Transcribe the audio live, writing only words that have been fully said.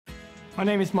My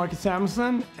name is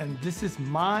Samuelsson, and this is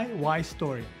my why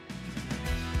story.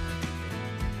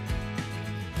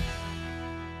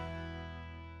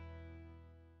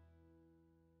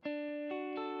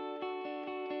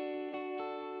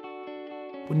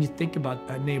 When you think about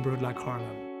a neighborhood like Harlem,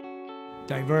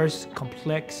 diverse,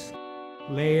 complex,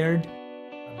 layered,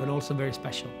 but also very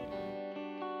special.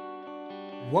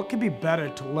 What could be better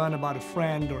to learn about a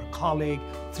friend or a colleague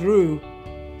through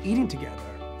eating together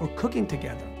or cooking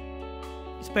together?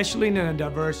 Especially in a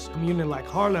diverse community like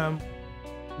Harlem,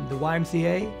 the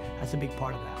YMCA has a big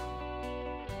part of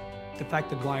that. The fact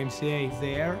that YMCA is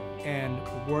there and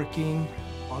working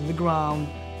on the ground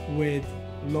with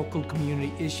local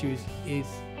community issues is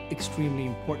extremely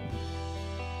important.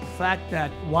 The fact that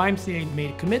YMCA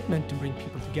made a commitment to bring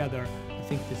people together, I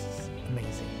think this is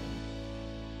amazing.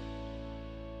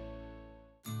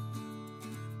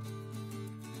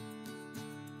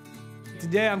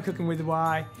 Today I'm cooking with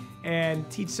Y and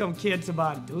teach some kids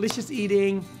about delicious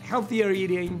eating, healthier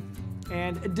eating,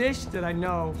 and a dish that I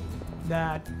know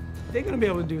that they're gonna be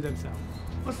able to do themselves.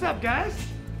 What's up, guys?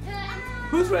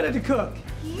 Who's ready to cook?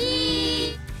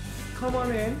 Me! Come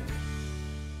on in.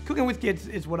 Cooking with kids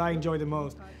is what I enjoy the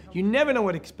most. You never know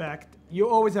what to expect. You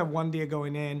always have one day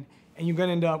going in, and you're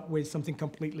gonna end up with something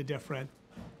completely different.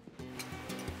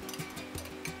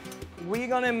 We're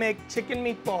gonna make chicken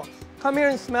meatballs. Come here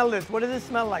and smell this. What does it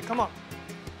smell like? Come on.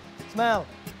 Smell.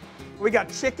 We got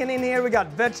chicken in here, we got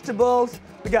vegetables,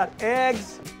 we got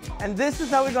eggs, and this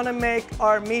is how we're gonna make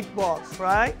our meatballs,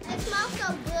 right? It smells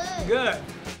so good. Good.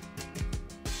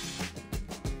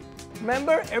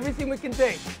 Remember, everything we can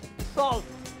take. Salt,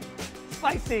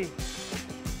 spicy,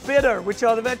 bitter, which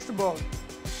are the vegetables,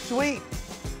 sweet,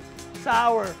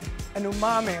 sour, and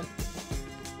umami.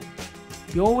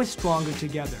 You're always stronger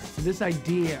together. So this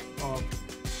idea of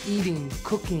eating,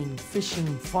 cooking,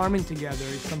 fishing, farming together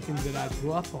is something that I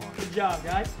grew up on. Good job,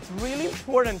 guys. It's really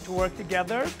important to work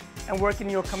together and work in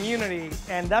your community,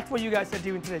 and that's what you guys are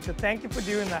doing today, so thank you for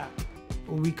doing that.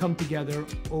 We come together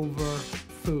over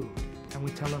food, and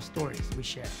we tell our stories, we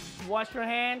share. Wash your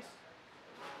hands,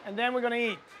 and then we're gonna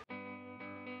eat.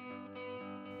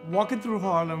 Walking through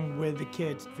Harlem with the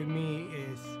kids, for me,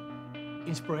 is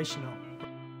inspirational.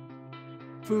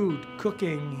 Food,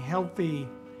 cooking, healthy,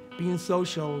 being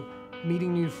social,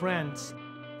 meeting new friends.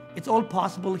 It's all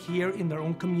possible here in their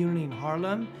own community in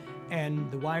Harlem, and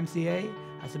the YMCA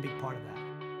has a big part of that.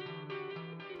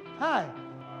 Hi,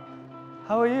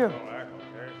 how are you?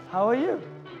 How are you?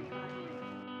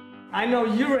 I know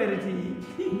you're ready to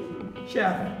eat.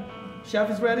 Chef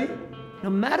is ready? No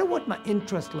matter what my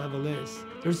interest level is,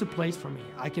 there's a place for me.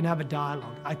 I can have a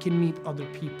dialogue. I can meet other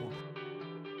people.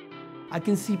 I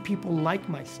can see people like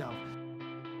myself.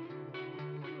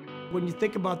 When you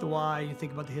think about the why, you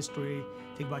think about the history,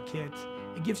 think about kids,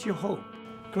 it gives you hope.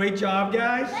 Great job,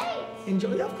 guys. Thanks.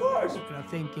 Enjoy, of course. And I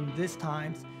think in these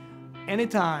times,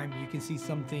 anytime you can see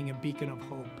something, a beacon of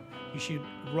hope, you should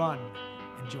run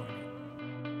and join it.